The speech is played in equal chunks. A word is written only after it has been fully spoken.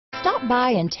Stop by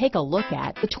and take a look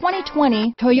at the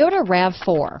 2020 Toyota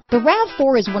RAV4. The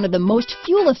RAV4 is one of the most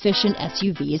fuel-efficient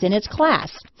SUVs in its class.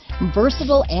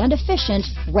 Versatile and efficient,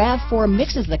 RAV4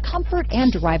 mixes the comfort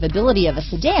and drivability of a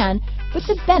sedan with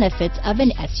the benefits of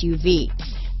an SUV.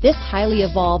 This highly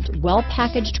evolved,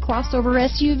 well-packaged crossover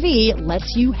SUV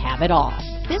lets you have it all.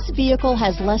 This vehicle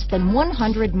has less than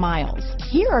 100 miles.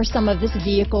 Here are some of this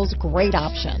vehicle's great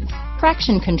options: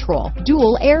 traction control,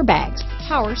 dual airbags,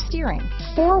 power steering,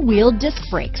 four-wheel disc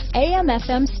brakes,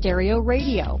 AM/FM stereo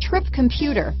radio, trip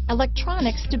computer,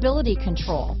 electronic stability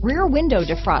control, rear window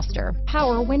defroster,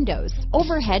 power windows,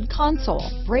 overhead console,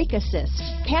 brake assist,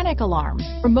 panic alarm,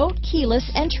 remote keyless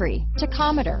entry,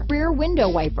 tachometer, rear window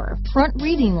wiper, front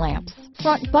reading lamps,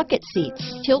 front bucket seats,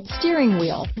 tilt steering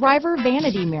wheel, driver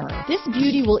vanity mirror. This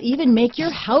beauty will even make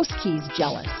your house keys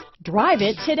jealous. Drive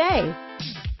it today.